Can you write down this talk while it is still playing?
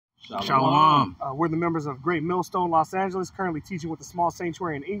Shalawam. We're the members of Great Millstone, Los Angeles, currently teaching with the small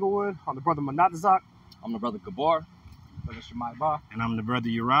sanctuary in Inglewood. I'm the brother Manatazak. I'm the brother Gabar. Brother Shemai. And I'm the brother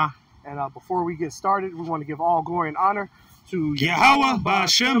Yirah. And before we get started, we want to give all glory and honor to YAHAWAH,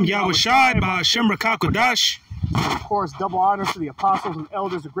 BAHASHAM, YAHAWASHI, BAHASHAM, QADASH. And of course, double honors to the apostles and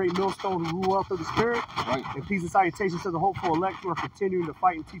elders of Great Millstone who rule out through the Spirit. Right. And peace and salutations to the hopeful elect who are continuing to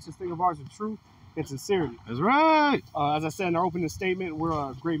fight and teach this thing of ours in truth and sincerity. That's right. As I said in our opening statement,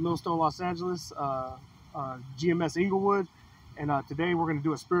 we're Great Millstone, Los Angeles, GMS Inglewood. And today we're going to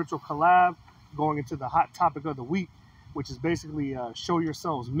do a spiritual collab going into the hot topic of the week, which is basically show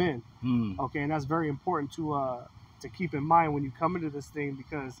yourselves men. Okay, and that's very important to keep in mind when you come into this thing,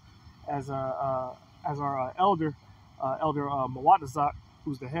 because as our elder Mawatazak,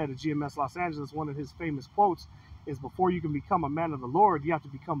 who's the head of GMS Los Angeles, one of his famous quotes is, before you can become a man of the Lord, you have to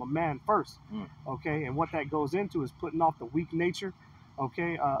become a man first. Okay, and what that goes into is putting off the weak nature,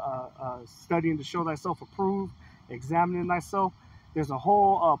 okay, studying to show thyself approved, examining thyself. There's a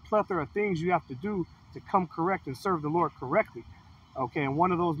whole plethora of things you have to do to come correct and serve the Lord correctly. Okay, and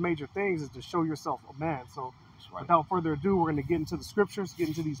one of those major things is to show yourself a man. So without further ado, we're going to get into the scriptures, get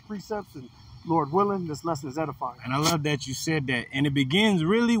into these precepts, and Lord willing, this lesson is edifying. And I love that you said that. And it begins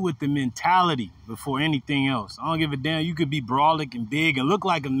really with the mentality before anything else. I don't give a damn. You could be brolic and big and look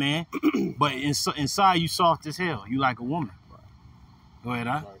like a man, but inside you soft as hell. You like a woman. Go ahead,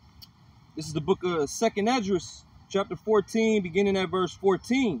 huh? This is the book of 2nd Esdras, chapter 14, beginning at verse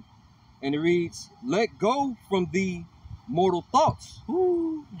 14. And it reads, "Let go from thee mortal thoughts.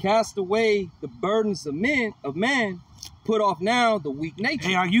 Cast away the burdens of man. Put off now the weak nature."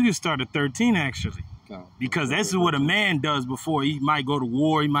 Hey, you can start at 13, actually. Because this is what a man does before he might go to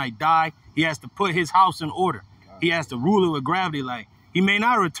war, he might die. He has to put his house in order. He has to rule it with gravity. Like, he may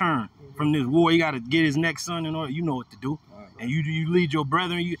not return from this war. He got to get his next son in order. You know what to do. And you lead your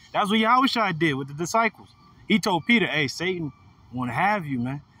brethren. That's what YAHAWASHI did with the disciples. He told Peter, hey, Satan want to have you,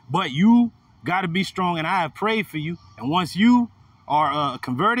 man. But you got to be strong, and I have prayed for you. And once you are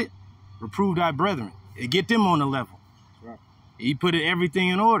converted, reprove thy brethren. Get them on the level. He put everything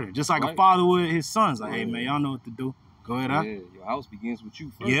in order, just like a father would his sons. Like, hey, man, y'all know what to do. Go ahead, huh? Yeah, your house begins with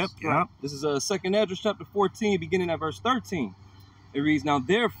you first. Yep. This is 2nd Esdras, chapter 14, beginning at verse 13. It reads, "Now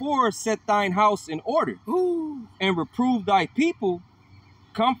therefore set thine house in order, and reprove thy people,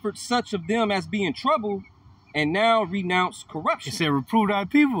 comfort such of them as be in trouble, and now renounce corruption." It said, reprove thy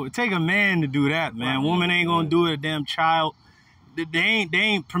people. It take a man to do that, man. Woman ain't gonna do it. A damn child. They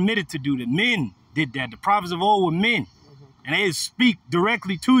ain't permitted to do that. Men did that. The prophets of old were men. And they speak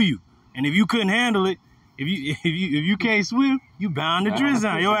directly to you. And if you couldn't handle it, if you can't swim, you bound to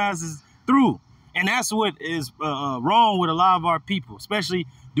drizzle. Your ass is through. And that's what is wrong with a lot of our people, especially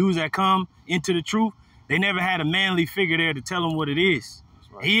dudes that come into the truth. They never had a manly figure there to tell them what it is.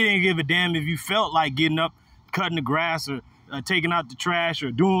 He didn't give a damn if you felt like getting up, cutting the grass, or taking out the trash, or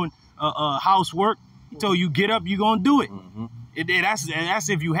doing housework. He told you, get up, you're going to do it. That's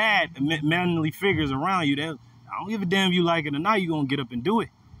if you had manly figures around you. I don't give a damn if you like it or not, you're going to get up and do it.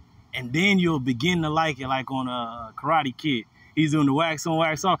 And then you'll begin to like it, like on a Karate Kid. He's doing the wax on,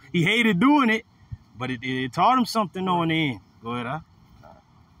 wax off. He hated doing it, but it taught him something on the end. Go ahead, huh?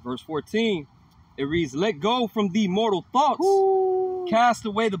 Verse 14, it reads, "Let go from thee mortal thoughts. Cast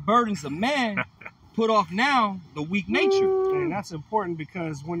away the burdens of man. Put off now the weak nature." And that's important,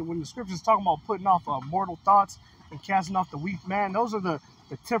 because when the scriptures talk about putting off mortal thoughts and casting off the weak man, those are the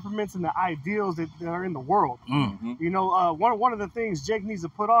temperaments and the ideals that are in the world. You know, one of the things Jake needs to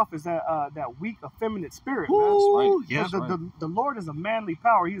put off is that weak, effeminate spirit. Man. That's right. The Lord is a manly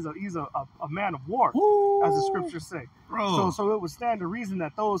power. He's a man of war, as the scriptures say. So it would stand to reason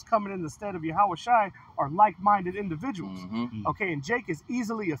that those coming in the stead of YAHAWASHI are like-minded individuals. Okay, and Jake is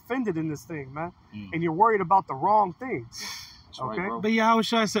easily offended in this thing, man. And you're worried about the wrong things. Okay, but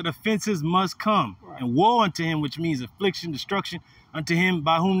YAHAWASHI said offenses must come, and woe unto him, which means affliction, destruction unto him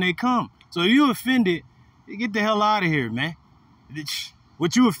by whom they come. So if you offended, get the hell out of here, man.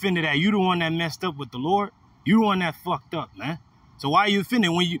 What you offended at? You the one that messed up with the Lord. You the one that fucked up, man. So why are you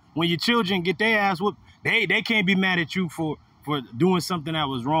offended? When your children get their ass whooped, they can't be mad at you for doing something that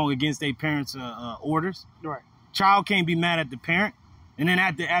was wrong against their parents' orders. Right. Child can't be mad at the parent. And then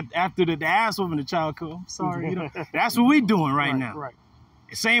after the ass whooping, the child comes, I'm sorry, you know. That's what we doing right now. Right.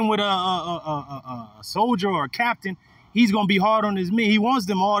 Same with a soldier or a captain. He's gonna be hard on his men. He wants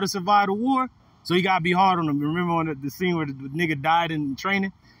them all to survive the war, so he gotta be hard on them. Remember on the scene where the nigga died in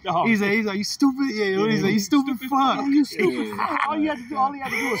training? He's like, you stupid. Yeah, he's like, you stupid fuck. You stupid fuck. All he had to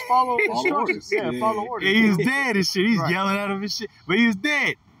do was follow instructions. Follow orders. Yeah, he was dead and shit. He's yelling at him and shit, but he was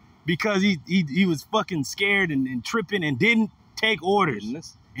dead because he was fucking scared and tripping and didn't take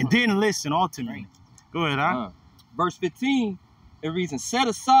orders. and didn't listen ultimately. Go ahead, Verse 15, it reads, and set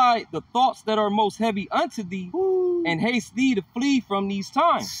aside the thoughts that are most heavy unto thee, and haste thee to flee from these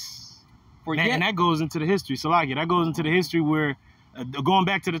times. For yet, and that goes into the history. So like that goes into the history where, going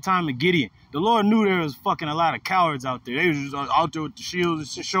back to the time of Gideon, the Lord knew there was fucking a lot of cowards out there. They was just out there with the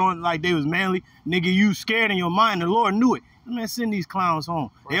shields and showing like they was manly. Nigga, you scared in your mind. The Lord knew it. Man, send these clowns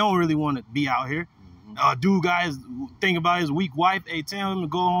home. They don't really want to be out here. Dude, guys, think about his weak wife. Hey, tell him to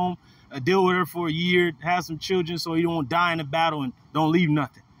go home, deal with her for a year, have some children so he don't die in the battle and don't leave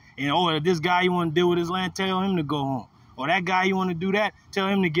nothing. And oh, this guy you want to deal with his land, tell him to go home. Or that guy you want to do that, tell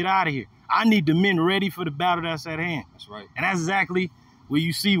him to get out of here. I need the men ready for the battle that's at hand. That's right. And that's exactly what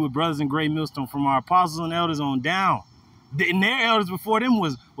you see with brothers in Great Millstone from our apostles and elders on down. And their elders before them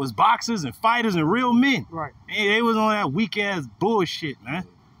was boxers and fighters and real men. Right. And they was on that weak ass bullshit, man.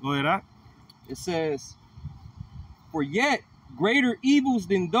 Go ahead, It says, for yet greater evils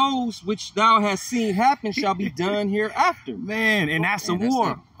than those which thou hast seen happen shall be done hereafter. Man, and that's a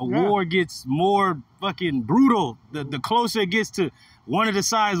war. A Yeah. war gets more fucking brutal. The closer it gets to one of the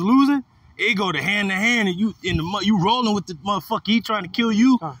sides losing, it go to hand, and you rolling with the motherfucker. He trying to kill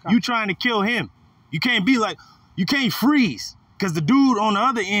you. You trying to kill him. You can't be like, you can't freeze. Because the dude on the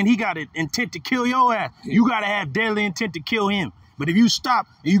other end, he got an intent to kill your ass. You got to have deadly intent to kill him. But if you stop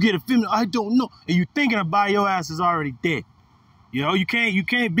and you get a feeling, I don't know, and you thinking about your ass is already dead. You know, you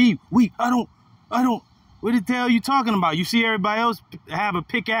can't be weak. I don't, what the hell you talking about? You see everybody else have a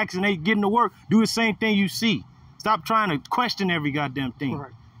pickaxe and they getting to work. Do the same thing you see. Stop trying to question every goddamn thing.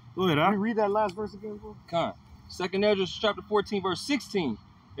 Right. Go ahead, Can you read that last verse again, bro? Con. 2nd Ezra chapter 14, verse 16.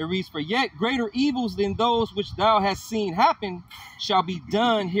 It reads, for yet greater evils than those which thou hast seen happen shall be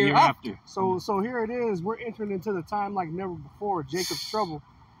done hereafter. So here it is. We're entering into the time like never before, Jacob's trouble.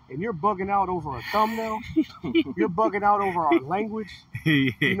 And you're bugging out over a thumbnail. You're bugging out over our language.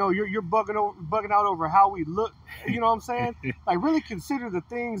 You know, you're bugging out over how we look. You know what I'm saying? Like, really consider the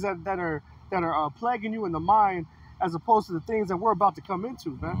things that are plaguing you in the mind, as opposed to the things that we're about to come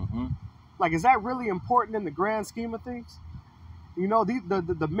into, man. Like, is that really important in the grand scheme of things? You know,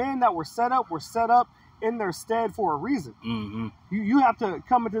 the men that were set up in their stead for a reason. You have to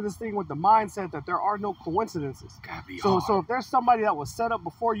come into this thing with the mindset that there are no coincidences. So if there's somebody that was set up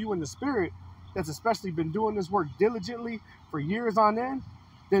before you in the spirit, that's especially been doing this work diligently for years on end,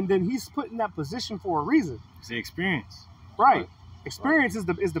 then he's put in that position for a reason. It's the experience. Right. Experience is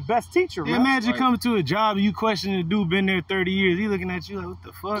the best teacher, man. Imagine coming to a job and you questioning the dude been there 30 years. He looking at you like, what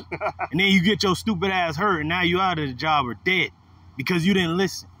the fuck? And then you get your stupid ass hurt and now you out of the job or dead because you didn't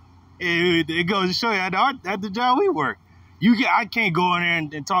listen. It goes to show you at the job we work. I can't go in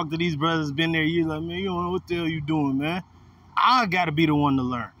there and talk to these brothers been there years like, man, you don't know what the hell you doing, man. I got to be the one to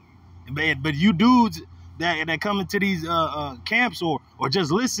learn. But you dudes that come into these camps or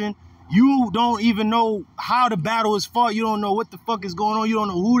just listen, you don't even know how the battle is fought. You don't know what the fuck is going on. You don't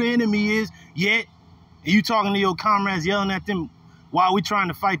know who the enemy is yet. And you talking to your comrades, yelling at them while we trying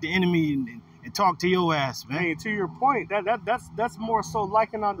to fight the enemy and talk to your ass, man. Hey, to your point, that's more so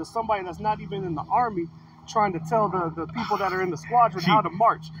likened onto somebody that's not even in the army, trying to tell the people that are in the squadron how to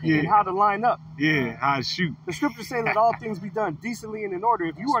march and how to line up. Yeah, how to shoot. The scriptures say that all things be done decently and in order.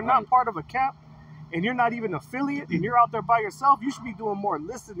 If you are not part of a camp and you're not even affiliate and you're out there by yourself, you should be doing more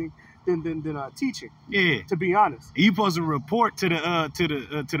listening than teaching. Yeah, to be honest. You supposed to report to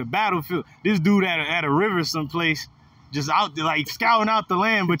the battlefield. This dude at a river someplace, just out there like scouting out the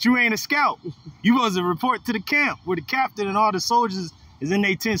land, but you ain't a scout. You supposed to report to the camp where the captain and all the soldiers is in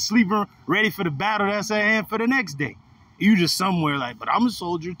their tent sleeping, ready for the battle that's at hand for the next day. You just somewhere like, but I'm a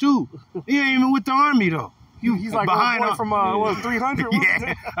soldier too. He ain't even with the army though. He's like behind boy from 300.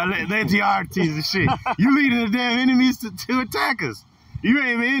 Yeah, Atlanteans and shit. You leading the damn enemies to attack us. You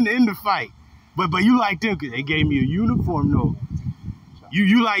ain't even in the fight, but you like them because they gave me a uniform though.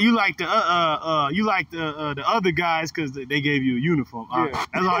 You like the other guys because they gave you a uniform. Yeah.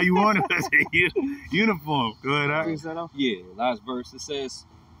 That's all you wanted was a uniform. Go ahead. Yeah, last verse. It says,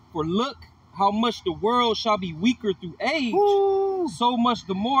 for look how much the world shall be weaker through age, so much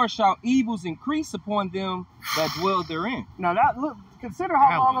the more shall evils increase upon them that dwell therein. Now consider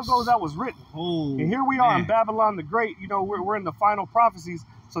how long ago that was written. And here we are in Babylon the Great. You know, we're in the final prophecies.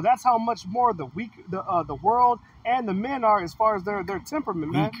 So that's how much more the world and the men are as far as their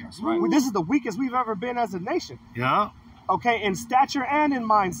temperament, man. Right. This is the weakest we've ever been as a nation. Yeah. Okay, in stature and in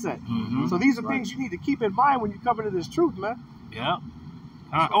mindset. So these are things you need to keep in mind when you come into this truth, man. Yeah.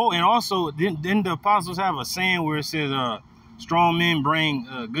 And also, didn't the apostles have a saying where it says, strong men bring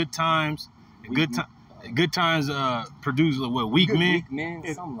good times, good times produce weak men,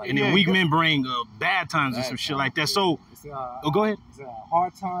 something like and then weak men bring bad times or some shit like that. So It's, Oh, go ahead. It's,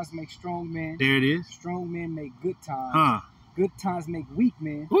 hard times make strong men. There it is. Strong men make good times. Huh. Good times make weak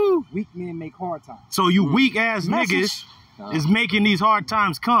men. Woo. Weak men make hard times. So you weak ass niggas is making these hard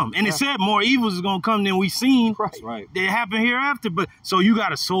times come. And it said more evils is gonna come than we seen. Right. They happen hereafter. But so you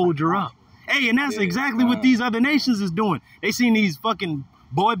gotta soldier up. Hey, and that's exactly what these other nations is doing. They seen these fucking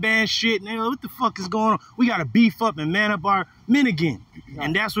boy band shit and they're like, what the fuck is going on? We gotta beef up and man up our men again.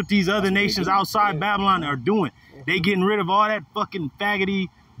 And that's what these other nations outside Babylon are doing. They getting rid of all that fucking faggoty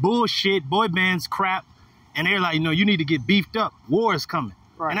bullshit, boy bands crap. And they're like, you need to get beefed up. War is coming.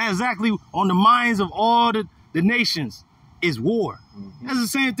 And that's exactly on the minds of all the nations is war. That's the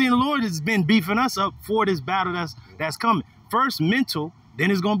same thing the Lord has been beefing us up for this battle that's coming. First mental,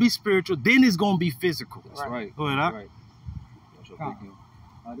 then it's going to be spiritual, then it's going to be physical. That's right. Go ahead,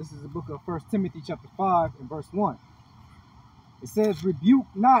 Right. This is the book of 1 Timothy chapter 5 and verse 1. It says, rebuke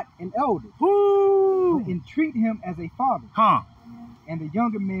not an elder, but entreat him as a father, and the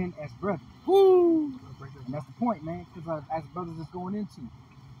younger men as brethren. And that's the point, man, because as brothers is going into,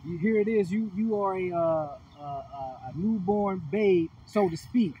 here it is, you are a newborn babe, so to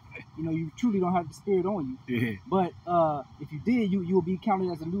speak. You truly don't have the spirit on you. Yeah. But if you did, you will be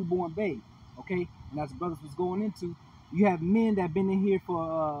counted as a newborn babe, okay? And as the brothers was going into, you have men that have been in here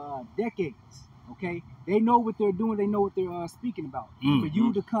for decades, okay? They know what they're doing. They know what they're speaking about. For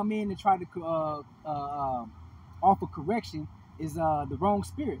you to come in and try to offer correction is the wrong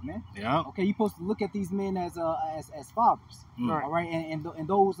spirit, man. Yeah. Okay, you're supposed to look at these men as fathers, all right, and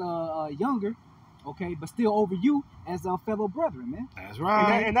those younger, okay, but still over you as fellow brethren, man. That's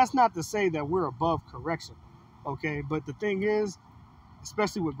right. And that's not to say that we're above correction, okay? But the thing is,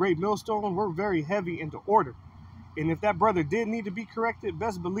 especially with Great Millstone, we're very heavy into order. And if that brother did need to be corrected,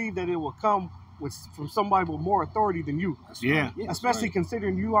 best believe that it will come from somebody with more authority than you. Yeah. Especially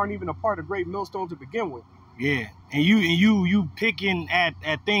considering you aren't even a part of Great Millstone to begin with. Yeah, and you picking at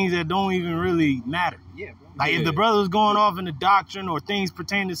things that don't even really matter. Yeah, bro. Like if the brother's going off in the doctrine or things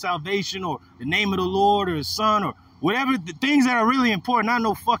pertaining to salvation or the name of the Lord or his son or whatever, the things that are really important, not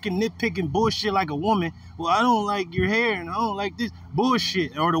no fucking nitpicking bullshit like a woman. Well, I don't like your hair and I don't like this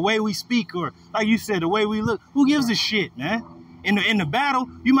bullshit, or the way we speak, or like you said, the way we look. Who gives a shit, man? In the battle,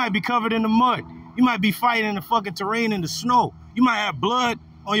 you might be covered in the mud. You might be fighting in the fucking terrain in the snow. You might have blood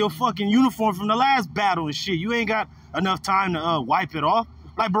on your fucking uniform from the last battle and shit. You ain't got enough time to wipe it off.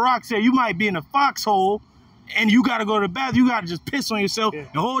 Like Barak said, you might be in a foxhole and you gotta go to the bathroom. You gotta just piss on yourself and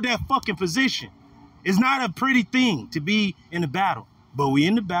hold that fucking position. It's not a pretty thing to be in the battle. But we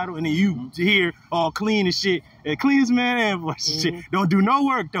in the battle and then you here all clean and shit. And cleanest man ever. Shit. Don't do no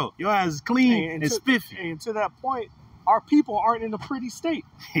work though. Your ass is clean and spiffy. And to that point, our people aren't in a pretty state.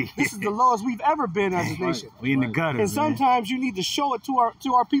 This is the lowest we've ever been as a nation. We in the gutter. And sometimes you need to show it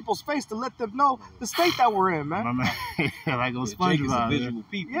to our people's face to let them know the state that we're in, man. Like on SpongeBob. Visual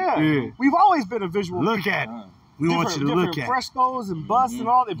people. Yeah. We've always been a visual. Look at it. We want you to look at frescoes and busts and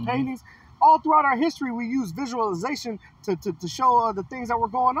all the paintings. All throughout our history, we use visualization to show the things that were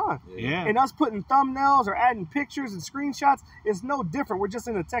going on. Yeah. And us putting thumbnails or adding pictures and screenshots is no different. We're just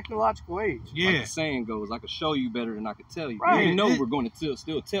in a technological age. Yeah. Like the saying goes, I can show you better than I can tell you. Right. You know we're going to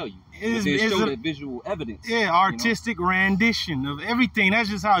still tell you. It's show that visual evidence. Yeah, artistic rendition of everything. That's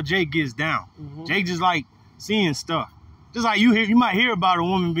just how Jake gets down. Jake just like seeing stuff. Just like you might hear about a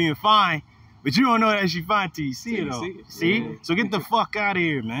woman being fine, but you don't know that she fine till you see it though. See? Yeah. So get the fuck out of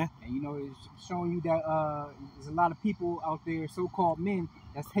here, man. And it's showing you that there's a lot of people out there, so-called men,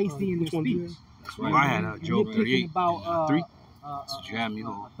 that's hasty in their speech. That's right. I had a joke 38 about 3.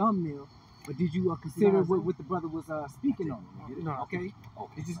 Thumbnail. But did you consider what the brother was speaking on? No. Okay.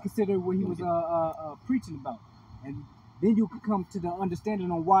 Did you consider what he was preaching about? And then you could come to the understanding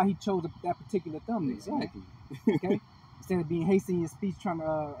on why he chose that particular thumbnail. Exactly. Okay. Instead of being hasty in your speech, trying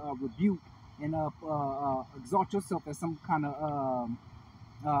to rebuke and exalt yourself as some kind of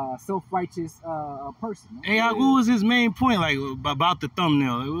self-righteous person. Hey, what was his main point, like about the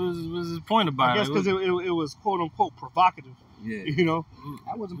thumbnail? It was his point about it. I guess because it was quote unquote provocative. Yeah. You know.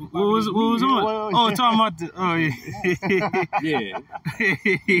 That wasn't what was on? Oh, talking about the. Oh yeah. Yeah.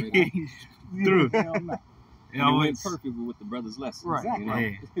 True. It went perfect with what the brothers lesson. Right.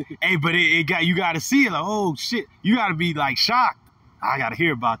 Exactly. You know? Hey, but you got to see it like, oh shit, you got to be like shocked. I got to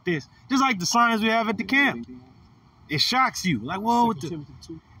hear about this. Just like the signs we have at the camp. It shocks you. Like, whoa,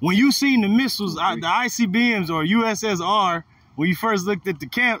 when you seen the missiles, the ICBMs or USSR, when you first looked at the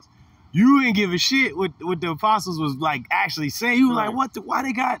camps, you didn't give a shit what the apostles was like actually saying. You were like, why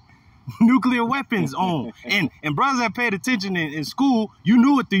they got nuclear weapons on? And brothers that paid attention in school, you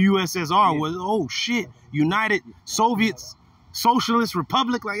knew what the USSR was. Oh shit, United Soviets socialist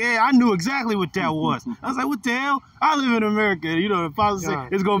republic. Like, yeah, I knew exactly what that was. I was like, what the hell? I live in America. You know, the father said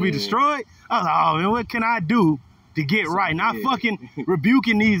it's gonna be destroyed. I was like, oh man, what can I do to get right? Not fucking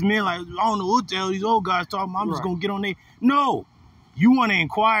rebuking these men like, I don't know what the hell these old guys talking about. I'm just gonna get on there. No. You want to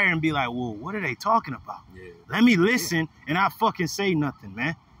inquire and be like, well, what are they talking about? Let me listen and I fucking say nothing,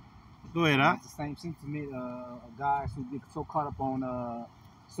 man. Go ahead, It's the same sentiment of guys who get so caught up on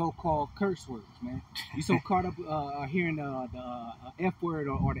so-called curse words, man. You so caught up hearing the F word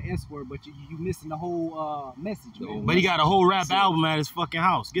or the S word, but you missing the whole message, man. But he got a whole rap album at his fucking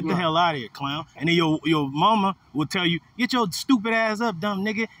house. Get the hell out of here, clown. And then your mama will tell you, get your stupid ass up, dumb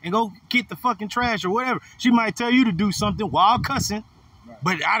nigga, and go get the fucking trash or whatever. She might tell you to do something while cussing,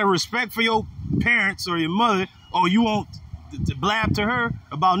 but out of respect for your parents or your mother, or you won't blab to her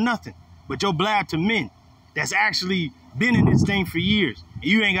about nothing. But you'll blab to men that's actually been in this thing for years. And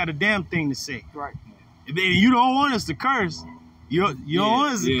you ain't got a damn thing to say. Right. If you don't want us to curse, you don't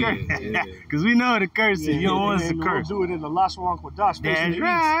want us to curse. Because we know the curse is you don't want us to curse. We'll do it in the Shalawam QADASH. That's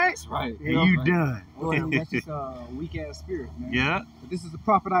right. That's right. And you done. Well, that's just a weak-ass spirit, man. Yeah. But this is the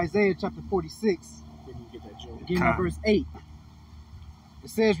prophet Isaiah chapter 46. Beginning at verse 8. It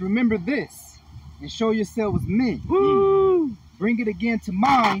says, remember this, and show yourselves men. Woo! Bring it again to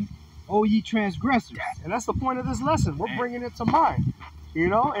mind, O ye transgressors. And that's the point of this lesson. We're bringing it to mind. You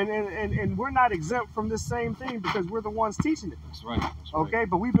know, and we're not exempt from this same thing because we're the ones teaching it. That's right. Okay,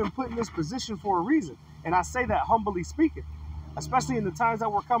 but we've been put in this position for a reason. And I say that humbly speaking, especially in the times that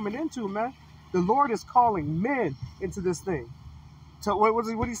we're coming into, man. The Lord is calling men into this thing. So what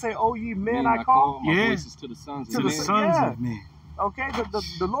do you say? Oh, ye men, I call? My voices to the sons of men. Okay,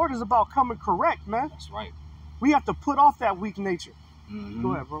 the Lord is about coming correct, man. That's right. We have to put off that weak nature.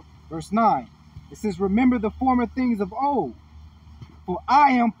 Go ahead, bro. Verse 9. It says, remember the former things of old. For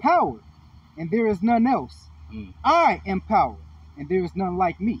I am power, and there is none else. I am power, and there is none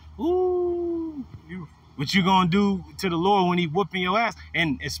like me. Ooh. What you gonna do to the Lord when he whooping your ass?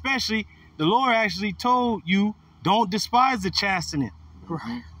 And especially, the Lord actually told you, don't despise the chastening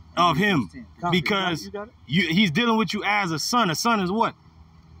of him. Because he's dealing with you as a son. A son is what?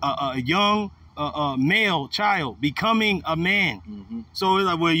 A young male child becoming a man. So it's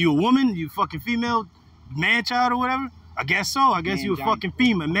like, well, you a woman? You fucking female man child or whatever? I guess so. I guess you a fucking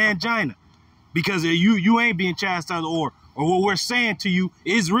female, mangina. Because you ain't being chastised or what we're saying to you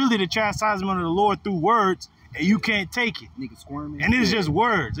is really the chastisement of the Lord through words, and you can't take it. Nigga squirming. And it's just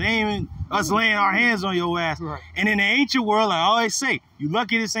words. It ain't even us laying our hands on your ass. And in the ancient world, I always say, you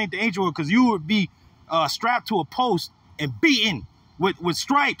lucky this ain't the ancient world, because you would be strapped to a post and beaten with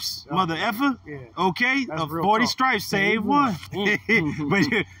stripes, mother effer. Okay? 40 stripes, save one.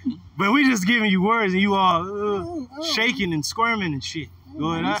 But we just giving you words and you all shaking and squirming and shit.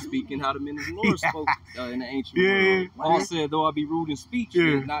 Go ahead. Speaking how the men of the Lord spoke in the ancient world. Paul said, though I be rude in speech,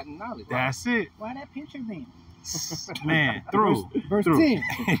 yet not in knowledge. That's it. Why that picture then? Man, through. Verse 10.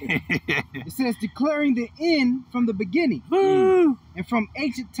 It says, declaring the end from the beginning, and from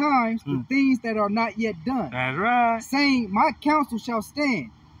ancient times the things that are not yet done. That's right. Saying, my counsel shall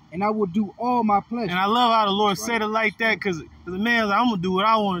stand, and I will do all my pleasure. And I love how the Lord said it like that, because the man's like, I'm going to do what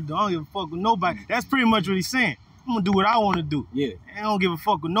I want to do. I don't give a fuck with nobody. That's pretty much what he's saying. I'm going to do what I want to do. Yeah. I don't give a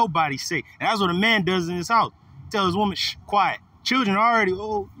fuck what nobody say. And that's what a man does in his house. Tell his woman, shh, quiet. Children are already,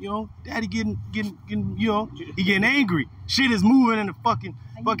 daddy getting, he getting angry. Shit is moving in the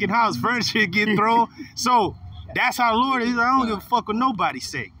fucking house. Furniture getting thrown. So that's how the Lord is. He's like, I don't give a fuck what nobody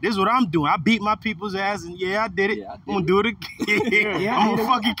say. This is what I'm doing. I beat my people's ass, and I did it. I'm gonna do it again. I'm gonna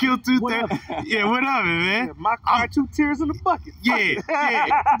fucking kill 2/3. Yeah, whatever, man. Yeah, my car, 2 tears in the bucket. Yeah.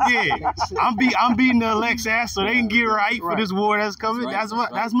 I'm beating the Alexa ass so they can get right for this war that's coming.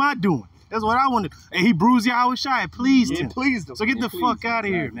 That's my doing. That's what I wanted. And he bruised YAHAWASHI. Pleased him. Pleased him. So get the fuck out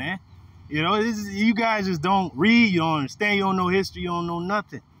of here, man. You know, you guys just don't read. You don't understand. You don't know history. You don't know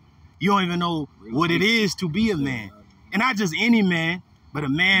nothing. You don't even know what it is to be a man. And not just any man, but a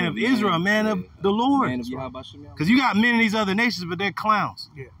man of Israel, a man of the Lord. Because you got men in these other nations, but they're clowns.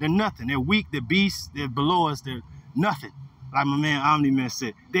 They're nothing. They're weak. They're beasts. They're below us. They're nothing. Like my man Omni-Man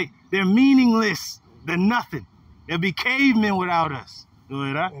said. They're meaningless. They're nothing. They'll be cavemen without us.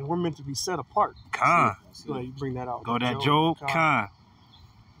 And we're meant to be set apart. Khan. So you bring that out. Go that Job. Khan.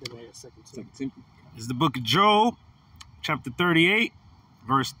 This is the book of Job, chapter 38,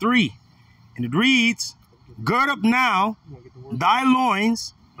 verse 3. And it reads, gird up now thy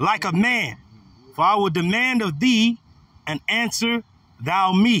loins like a man, for I will demand of thee and answer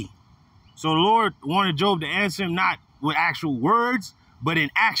thou me. So the Lord wanted Job to answer him not with actual words, but in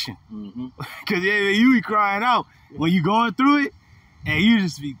action. Because you be crying out when you're going through it. And you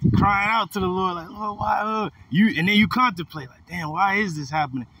just be crying out to the Lord like, Lord, why? And then you contemplate like, damn, why is this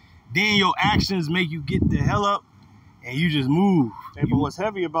happening? Then your actions make you get the hell up and you just move. But what's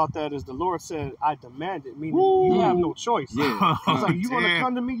heavy about that is the Lord said, I demand it, meaning you have no choice. Yeah. It's like, you want to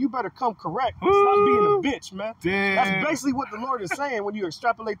come to me, you better come correct. Stop being a bitch, man. Damn. That's basically what the Lord is saying when you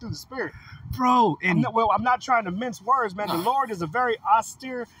extrapolate through the Spirit. Bro, and I'm not trying to mince words, man. The Lord is a very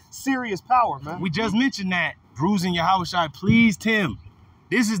austere, serious power, man. we just mentioned that bruising YAHAWASHI pleased him.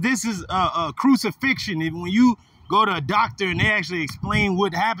 This is a crucifixion. When you go to a doctor and they actually explain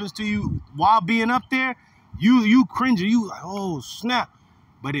what happens to you while being up there, you cringe, you like, oh snap.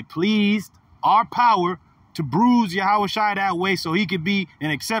 But it pleased our power to bruise YAHAWASHI that way so he could be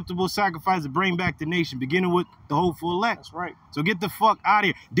an acceptable sacrifice to bring back the nation, beginning with the hopeful elect. That's right. So get the fuck out of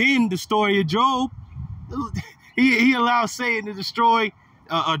here. Then the story of Job, he allowed Satan to destroy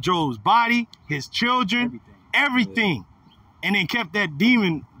Job's body, his children, everything. And then kept that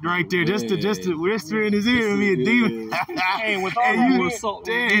demon right there just to whisper in his ear and be a demon. Hey, with all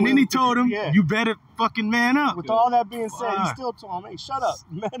and then he told him, you better fucking man up. With all that being said, he still told him, hey, shut up,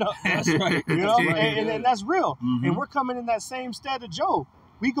 man up. That's right. You know? And that's real. And we're coming in that same stead of Job.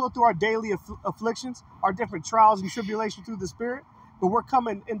 We go through our daily afflictions, our different trials and tribulations through the Spirit, but we're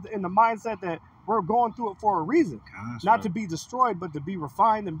coming in the mindset that we're going through it for a reason. Not to be destroyed, but to be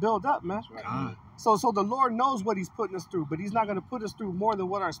refined and built up, man. So the Lord knows what he's putting us through, but he's not going to put us through more than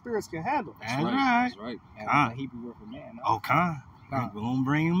what our spirits can handle. That's right. That's right. That's a Hebrew word for man. No? We're going to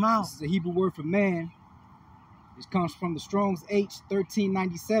bring him out. This is a Hebrew word for man. This comes from the Strong's H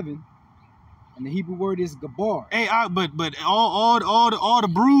 1397. And the Hebrew word is gabar. Hey, but all the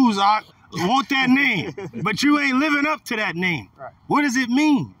brews, I want that name. But you ain't living up to that name. Right. What does it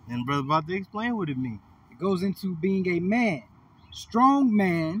mean? And brother about to explain what it means. It goes into being a man. Strong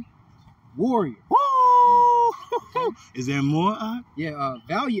man. Warrior. Woo! Is there more? Yeah,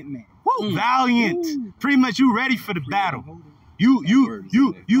 valiant man. Woo! Valiant. Ooh. Pretty much you ready for the battle. You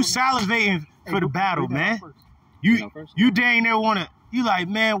salivating for the battle, man. You dang near wanna. You like,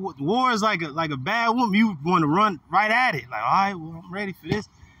 man, war is like a bad woman. You want to run right at it. Like, all right, well, I'm ready for this.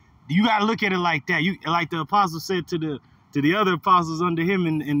 You gotta look at it like that. You like the apostle said to the other apostles under him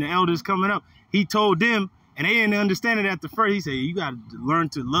and the elders coming up. He told them. And they didn't understand it at the first. He said, you got to learn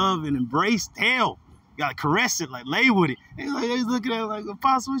to love and embrace hell. You got to caress it, like lay with it. And like, they looking at it like,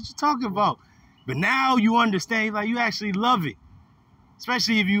 Apostle, what you talking about? But now you understand, like you actually love it.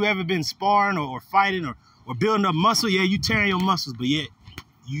 Especially if you ever been sparring or fighting or building up muscle. Yeah, you tearing your muscles, but yet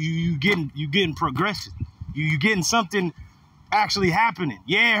you getting progression. You getting something actually happening.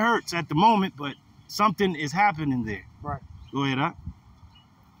 Yeah, it hurts at the moment, but something is happening there. Right. Go ahead, huh?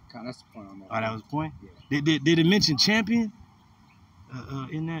 That's the point on that. Oh, that was the point? Yeah. Did it mention champion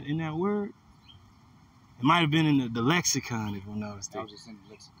in that word? It might have been in the lexicon, if I'm not mistaken. That was just in the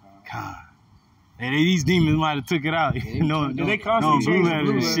lexicon. And these demons might have took it out. They constantly change the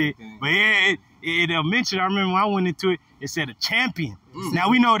blue shit. But yeah, it mentioned, I remember when I went into it, it said a champion. Now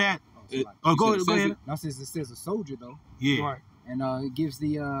we know that. Go ahead. Now since it says a soldier, though. Yeah. Right. And it gives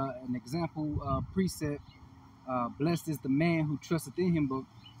an example precept. Blessed is the man who trusteth in him, but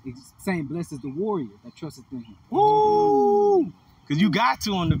it's saying blessed is the warrior that trusteth in him. Woo! Because you got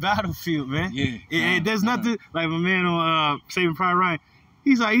to on the battlefield, man. Yeah. There's nothing like my man on Saving Private Ryan.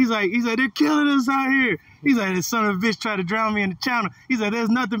 He's like, they're killing us out here. He's like, the son of a bitch tried to drown me in the channel. He's like, there's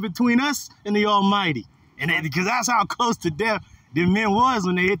nothing between us and the Almighty. And because that's how close to death the men was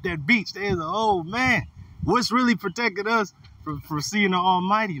when they hit that beach. They was like, oh man, what's really protected us from seeing the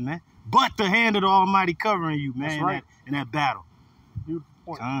Almighty, man? But the hand of the Almighty covering you, man. That's right. in that battle. Beautiful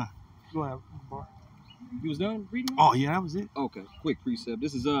point. Go ahead, Bar. You was done reading? Oh yeah, that was it. Okay, quick precept.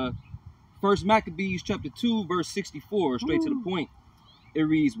 This is 1 Maccabees chapter 2, verse 64, straight to the point. It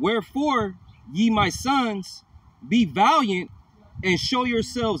reads, wherefore, ye my sons, be valiant and show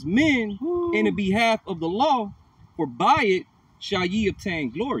yourselves men in the behalf of the law, for by it shall ye obtain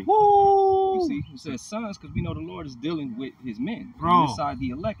glory. You see, it says sons because we know the Lord is dealing with his men. Bro, inside the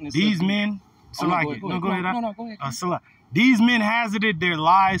elect. These men, go ahead. No, these men hazarded their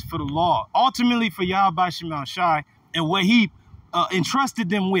lives for the law, ultimately for YAHAWASHI and what he entrusted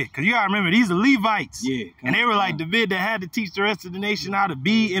them with. Because you got to remember, these are Levites. Yeah. And they were like the vid that had to teach the rest of the nation how to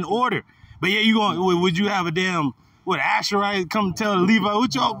be in order. But yeah, would you have a damn, Asherite come tell the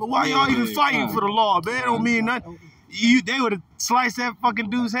Levite, why y'all even fighting for the law, man? It don't mean nothing. They would have sliced that fucking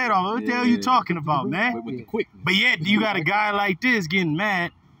dude's head off. What the hell are you talking about, man? But yet, you got a guy like this getting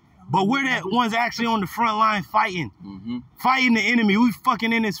mad. But we're the ones actually on the front line fighting. Fighting the enemy. We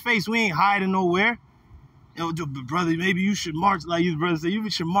fucking in his face. We ain't hiding nowhere. Brother, maybe you should march like your brother said. You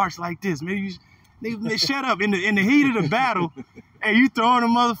should march like this. Maybe They shut up. In the heat of the battle, hey, you throwing a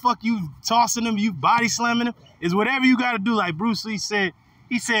motherfucker, you tossing them, you body slamming them. It's whatever you got to do. Like Bruce Lee said,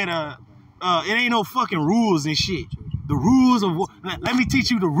 he said, it ain't no fucking rules and shit. The rules of war. Let me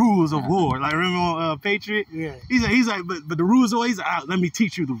teach you the rules of war. Like remember on Patriot? Yeah. He's like, but the rules of war. He's like, let me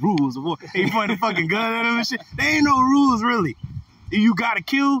teach you the rules of war. He pointed the fucking gun at him and shit. There ain't no rules really. You gotta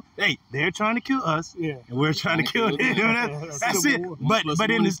kill. Hey, they're trying to kill us. Yeah. And we're trying to kill them. That's it. But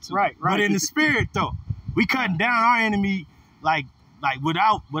in the but in the spirit though, we cutting down our enemy like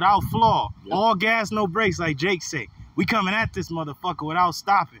without flaw. Yep. All gas, no brakes, like Jake say. We coming at this motherfucker without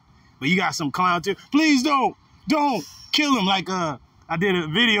stopping. But you got some clown too. Please don't kill him. Like I did a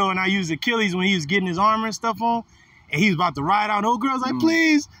video and I used Achilles when he was getting his armor and stuff on, and he was about to ride out. Old girl's like,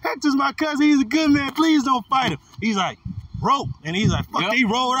 please, Hector's my cousin. He's a good man. Please don't fight him. He's like, rope, and he's like, fuck. Yep. He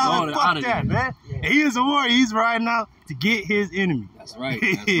rolled out. Like, fuck that, man. Yeah. And he is a warrior. He's riding out to get his enemy. That's right.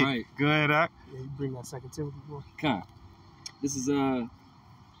 That's right. Go ahead, Doc. Yeah, you bring that 2 Timothy book. Okay. This is the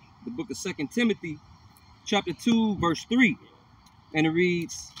book of 2 Timothy, chapter 2, verse 3, and it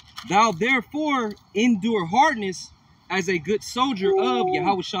reads, "Thou therefore endure hardness as a good soldier of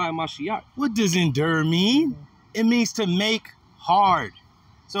YAHAWASHI and Mashiach." What does endure mean? It means to make hard.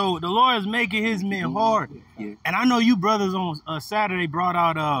 So the Lord is making his men hard. Yeah. And I know you brothers on Saturday brought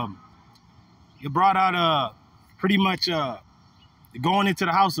out pretty much going into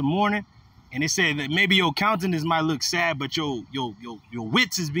the house of mourning, and it said that maybe your countenance might look sad, but your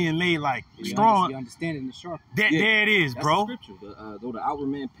wits is being made like strong. Your understanding is sharp. There it is, that's bro. The scripture. Though the outward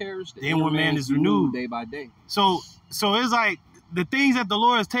man perish, the inward man is renewed day by day. So it's like the things that the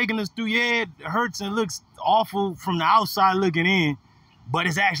Lord is taking us through. Yeah, it hurts and looks awful from the outside looking in, but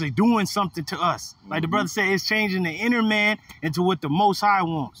it's actually doing something to us. Like the brother said, it's changing the inner man into what the Most High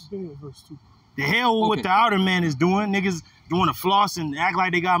wants. The hell with what the outer man is doing. Niggas doing a floss and act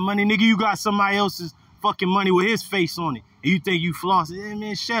like they got money. Nigga, you got somebody else's fucking money with his face on it, and you think you floss. Hey,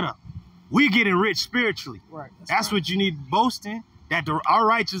 man, shut up. We're getting rich spiritually. Right. That's what you need to boast in. That our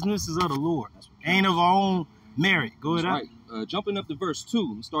righteousness is of the Lord. Ain't of our own merit. Go ahead. Right. Jumping up to verse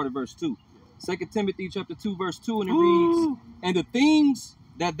 2. Let's start at verse 2. 2 Timothy chapter 2, verse 2, and it reads, "And the things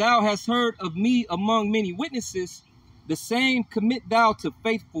that thou hast heard of me among many witnesses, the same commit thou to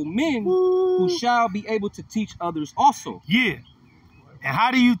faithful men who shall be able to teach others also." Yeah. And how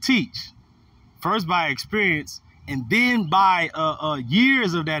do you teach? First by experience, and then by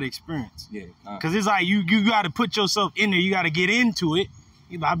years of that experience. Yeah. Because it's like you got to put yourself in there. You got to get into it.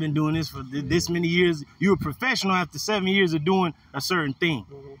 I've been doing this for this many years. You're a professional after 7 years of doing a certain thing.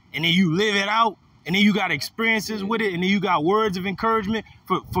 And then you live it out. And then you got experiences with it. And then you got words of encouragement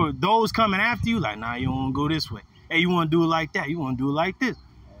for those coming after you. Like, nah, you don't want to go this way. Hey, you want to do it like that. You want to do it like this.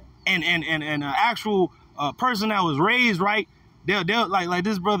 And an actual person that was raised right, they'll like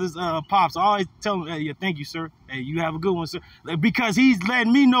this brother's pops. I always tell him, hey, yeah, thank you, sir. Hey, you have a good one, sir. Because he's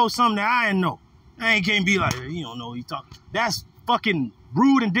letting me know something that I didn't know. I can't be like, you don't know what you talking. That's fucking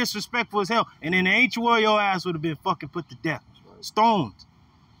rude and disrespectful as hell. And in the ancient world, your ass would have been fucking put to death. Stoned.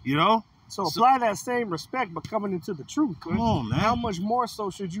 You know? So apply that same respect, but coming into the truth. Come on, man. How much more so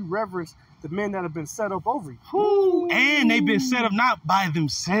should you reverence the men that have been set up over you? Ooh. And they've been set up not by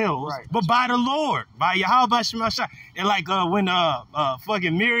themselves, but by the Lord, by YAHAWASHI. And like when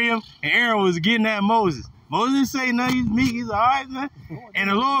fucking Miriam and Aaron was getting at Moses. Moses say nothing, he's meek, he's all right, man. And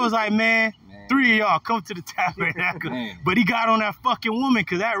the Lord was like, man, 3 of y'all come to the tabernacle. But he got on that fucking woman,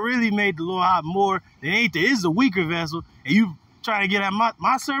 because that really made the Lord hot more than anything. It's a weaker vessel, and you trying to get at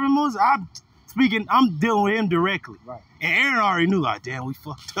my servant Moses. I'm dealing with him directly. Right. And Aaron already knew, like, damn, we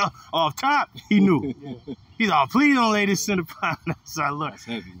fucked up off top. He knew. He's all, please don't lay this sin upon us, our Lord.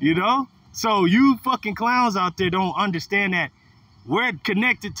 You know? So you fucking clowns out there don't understand that we're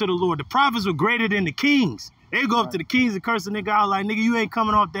connected to the Lord. The prophets were greater than the kings. They go up to the kings and curse the nigga out like, nigga, you ain't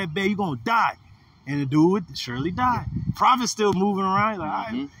coming off that bed, you gonna die. And the dude would surely die. Prophet's still moving around,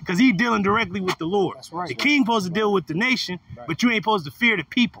 like, because he's dealing directly with the Lord. That's right. The king supposed to deal with the nation, but you ain't supposed to fear the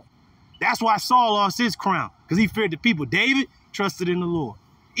people. That's why Saul lost his crown, because he feared the people. David trusted in the Lord.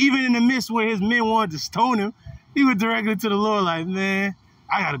 Even in the midst where his men wanted to stone him, he went directly to the Lord like, man,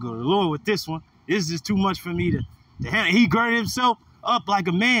 I got to go to the Lord with this one. This is just too much for me to handle. He girded himself up like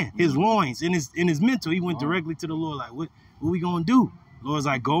a man, his loins, in his mental. He went directly to the Lord like, what we going to do? The Lord's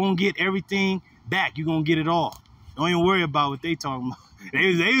like, go and get everything back. You're going to get it all. Don't even worry about what they talking about. They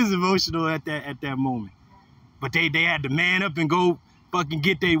was emotional at that moment. But they had to man up and go fucking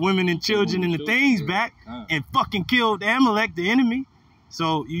get their women and children and the things back and fucking kill the Amalek, the enemy.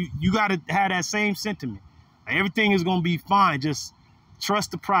 So you got to have that same sentiment. Like, everything is going to be fine. Just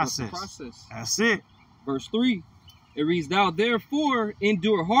trust the process. That's it. Verse 3, it reads, thou therefore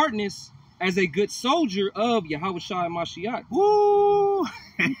endure hardness as a good soldier of YAHAWASHI and Mashiach. Woo!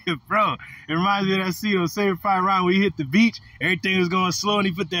 Bro, it reminds me of that scene on Saving Private Ryan where he hit the beach, everything was going slow, and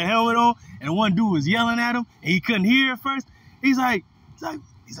he put that helmet on, and one dude was yelling at him, and he couldn't hear at first. He's like,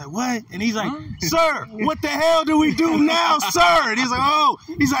 what? And he's like, sir, what the hell do we do now, sir? And he's like, oh,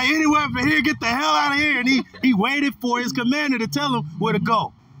 he's like, anywhere from here, get the hell out of here. And he waited for his commander to tell him where to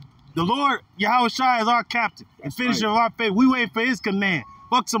go. The Lord, YAHAWASHI, is our captain and finisher of our faith. We wait for his command.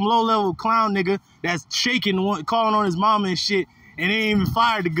 Fuck some low-level clown nigga that's shaking, calling on his mama and shit, and they ain't even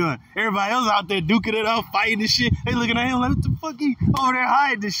fired the gun. Everybody else out there duking it up, fighting and shit. They looking at him like, what the fuck he over there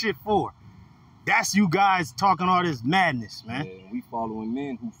hiding this shit for? That's you guys talking all this madness, man. Yeah, we following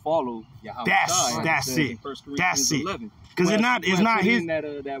men who follow YAHAWASHI. That's it. That's it. Because it's not his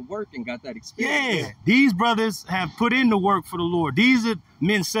that work and got that experience. Yeah, these brothers have put in the work for the Lord. These are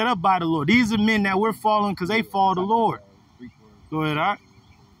men set up by the Lord. These are men that we're following because they follow the Lord. Go ahead, Art.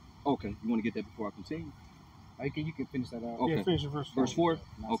 Okay, you want to get that before I continue? You can finish that out. Okay. Yeah, finish verse 4. Verse 4?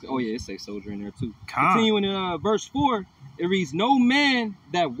 Okay. Oh, yeah, it says soldier in there, too. Continuing in verse 4, it reads, no man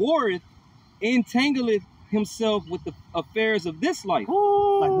that warreth entangleth himself with the affairs of this life.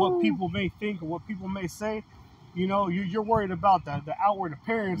 Like what people may think or what people may say. You know, you're worried about the outward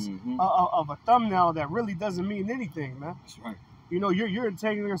appearance of a thumbnail that really doesn't mean anything, man. That's right. You know, you're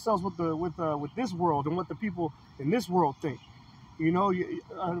entangling yourselves with this world and what the people in this world think. You know,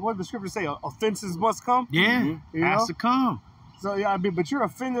 what did the scriptures say? Offenses must come. Yeah, has to come. So yeah, I mean, but you're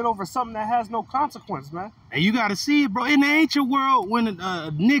offended over something that has no consequence, man. And you got to see it, bro. In the ancient world, when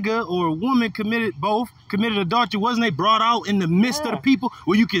a nigga or a woman committed adultery, wasn't they brought out in the midst of the people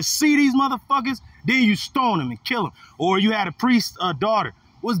where you can see these motherfuckers? Then you stone them and kill them. Or you had a priest's daughter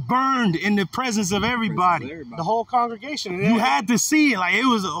was burned in the presence of everybody. The whole congregation. You had to see it. Like, it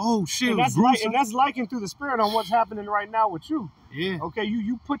was, oh, shit, and that's likened through the spirit on what's happening right now with you. Yeah. Okay,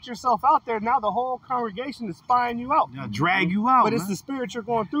 you put yourself out there. Now the whole congregation is spying you out. They'll drag you out. But it's the spirit you're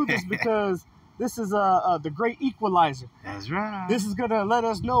going through this because this is the great equalizer. That's right. This is gonna let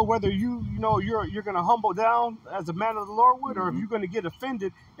us know whether you're gonna humble down as a man of the Lord would, or if you're gonna get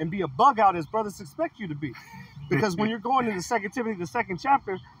offended and be a bug out as brothers expect you to be. Because when you're going into 2 Timothy, the 2nd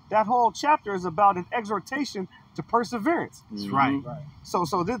chapter, that whole chapter is about an exhortation to perseverance. That's right. So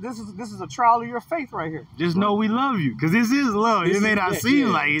this is a trial of your faith right here. Just know we love you, because this is love. It may not seem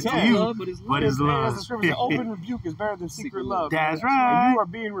like it to you, love, but it's love. As the scripture says, open rebuke is better than secret love. That's right. And you are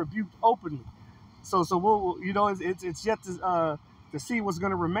being rebuked openly. So we'll it's yet to see what's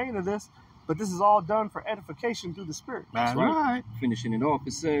going to remain of this, but this is all done for edification through the Spirit. That's right. Finishing it off,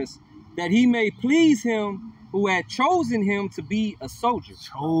 it says that he may please him who had chosen him to be a soldier.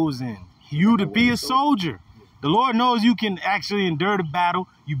 Chosen you to be a soldier. The Lord knows you can actually endure the battle.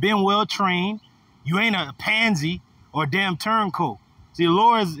 You've been well trained. You ain't a pansy or a damn turncoat. See, the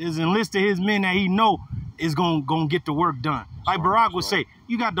Lord is enlisted his men that he know is gonna get the work done. Like Barak would say,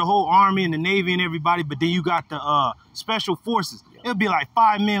 you got the whole army and the navy and everybody, but then you got the special forces. It'll be like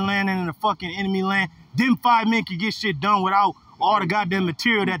 5 men landing in the fucking enemy land. Them 5 men can get shit done without all the goddamn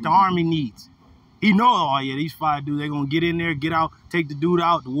material that the army needs. He know, oh yeah, these 5 dudes, they're gonna get in there, get out, take the dude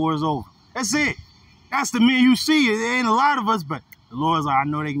out, the war's over. That's it. That's the men you see. It ain't a lot of us, but the Lord's like, I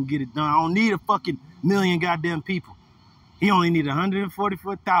know they can get it done. I don't need a fucking million goddamn people. He only needed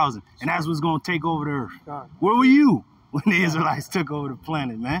 144,000, and that's what's gonna take over the earth. God. Where were you when the Israelites took over the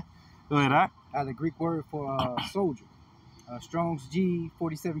planet, man? Go ahead, Art. The Greek word for soldier, Strong's G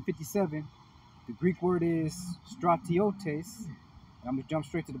 4757. The Greek word is stratiotes. And I'm gonna jump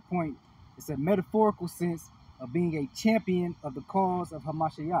straight to the point. It's a metaphorical sense of being a champion of the cause of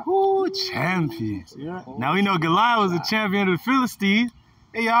Hamashiach. Ooh, champion. Yeah. Now we know Goliath was a champion of the Philistines.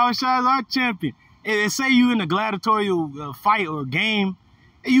 Hey, YAHAWASHI is our champion. And say you in a gladiatorial fight or game,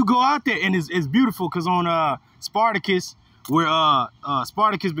 and you go out there, and it's beautiful because on Spartacus, where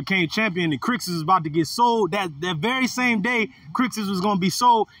Spartacus became champion and Crixus was about to get sold, that very same day Crixus was going to be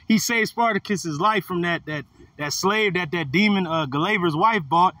sold, he saved Spartacus's life from that slave that demon Galaver's wife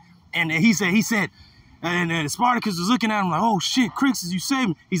bought. And he said, and Spartacus was looking at him like, oh shit, Crixus, you saved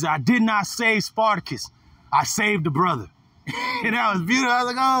me. He said, I did not save Spartacus. I saved the brother. And that was beautiful. I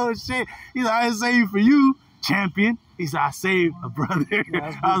was like, oh shit. He said, I didn't save you for you, champion. He said, I saved a brother.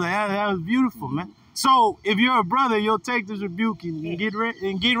 Yeah, I was like, that was beautiful, man. So if you're a brother, you'll take this rebuke and get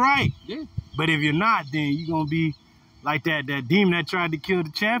right. Yeah. But if you're not, then you're gonna be like that demon that tried to kill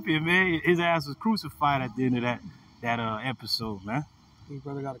the champion, man. His ass was crucified at the end of that episode, man. You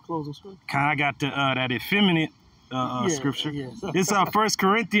brother got a closing scripture? I got that effeminate scripture. Yeah. This is 1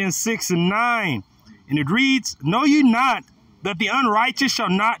 Corinthians 6:9. And it reads, know ye not that the unrighteous shall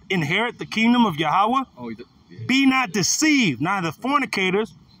not inherit the kingdom of Yahawah? Oh, yeah. Be not deceived, neither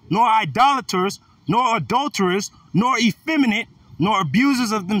fornicators, nor idolaters, nor adulterers, nor effeminate, nor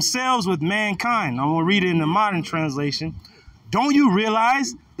abusers of themselves with mankind. I'm going to read it in the modern translation. Don't you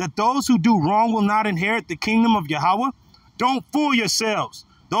realize that those who do wrong will not inherit the kingdom of Yahawah? Don't fool yourselves.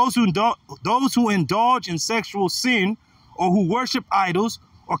 Those who indulge in sexual sin, or who worship idols,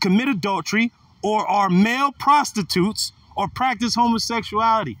 or commit adultery, or are male prostitutes, or practice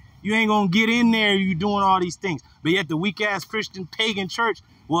homosexuality. You ain't gonna get in there, you doing all these things. But yet the weak-ass Christian pagan church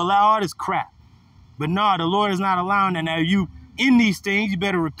will allow all this crap. But no, the Lord is not allowing that. Now, you in these things, you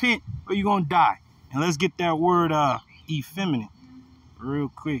better repent or you're gonna die. And let's get that word effeminate real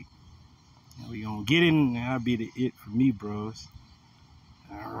quick. And we gonna get in, and that'll be it for me, bros.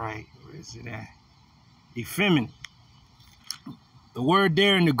 All right, where is it at? Effeminate. The word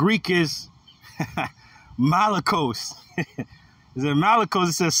there in the Greek is malakos. Is it malakos?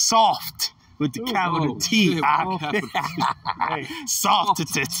 It says soft with the capital T. Hey, soft.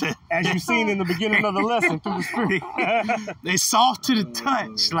 as you've seen in the beginning of the lesson through the Spirit. They soft to the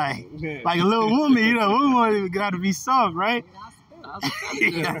touch, like a little woman. You know, woman got to be soft, right?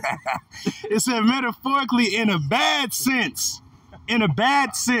 It said metaphorically in a bad sense. In a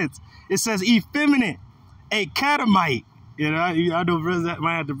bad sense. It says effeminate, a catamite. You know, I know brothers that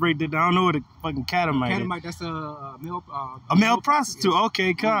might have to break that down. I don't know what a fucking catamite is. Catamite, that's a male... a male prostitute.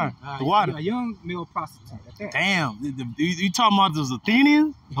 Okay, con. The water. A young male prostitute. That's that. Damn. You talking about those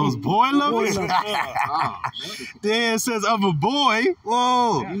Athenians? Those boy lovers? Yeah, it says of a boy,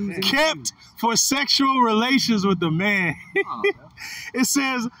 kept for sexual relations with a man. It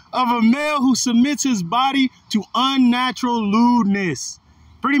says of a male who submits his body to unnatural lewdness.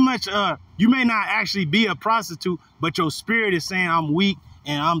 Pretty much, you may not actually be a prostitute, but your spirit is saying, I'm weak,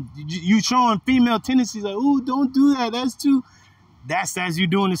 and you showing female tendencies like, ooh, don't do that. That's too. That's you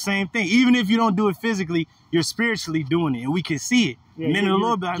doing the same thing. Even if you don't do it physically, you're spiritually doing it, and we can see it. Yeah, Men a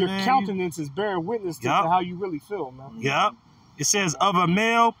little bit, your man, countenance is bearing witness to how you really feel, man. Yep. It says of a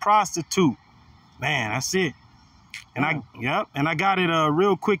male prostitute. Man, that's it. And I got it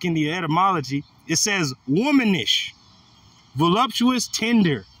real quick in the etymology. It says womanish, voluptuous,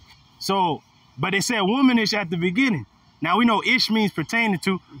 tender. So, but it said womanish at the beginning. Now we know ish means pertaining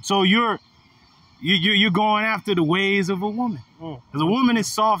to. So you're going after the ways of a woman. Because a woman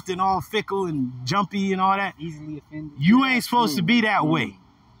is soft and all fickle and jumpy and all that. Easily offended. You ain't supposed to be that way.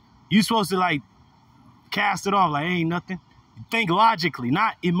 You supposed to like cast it off like ain't nothing. Think logically,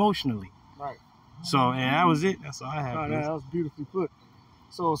 not emotionally. Right. So, and that was it. That's all I had. No, that was beautifully put.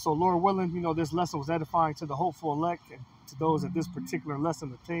 So Lord willing, you know, this lesson was edifying to the hopeful elect and to those that this particular lesson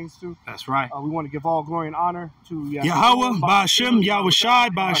pertains to. That's right. We want to give all glory and honor to YAHAWAH, BAHASHAM, YAHAWASHI,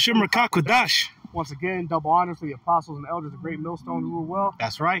 BAHASHAM, QADASH. Once again, double honors to the apostles and elders, the great millstone who rule well.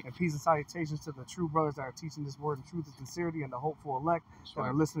 That's right. And peace and salutations to the true brothers that are teaching this word in truth and sincerity, and the hopeful elect that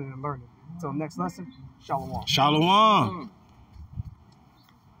are listening and learning. Until next lesson, Shalawam. Shalawam.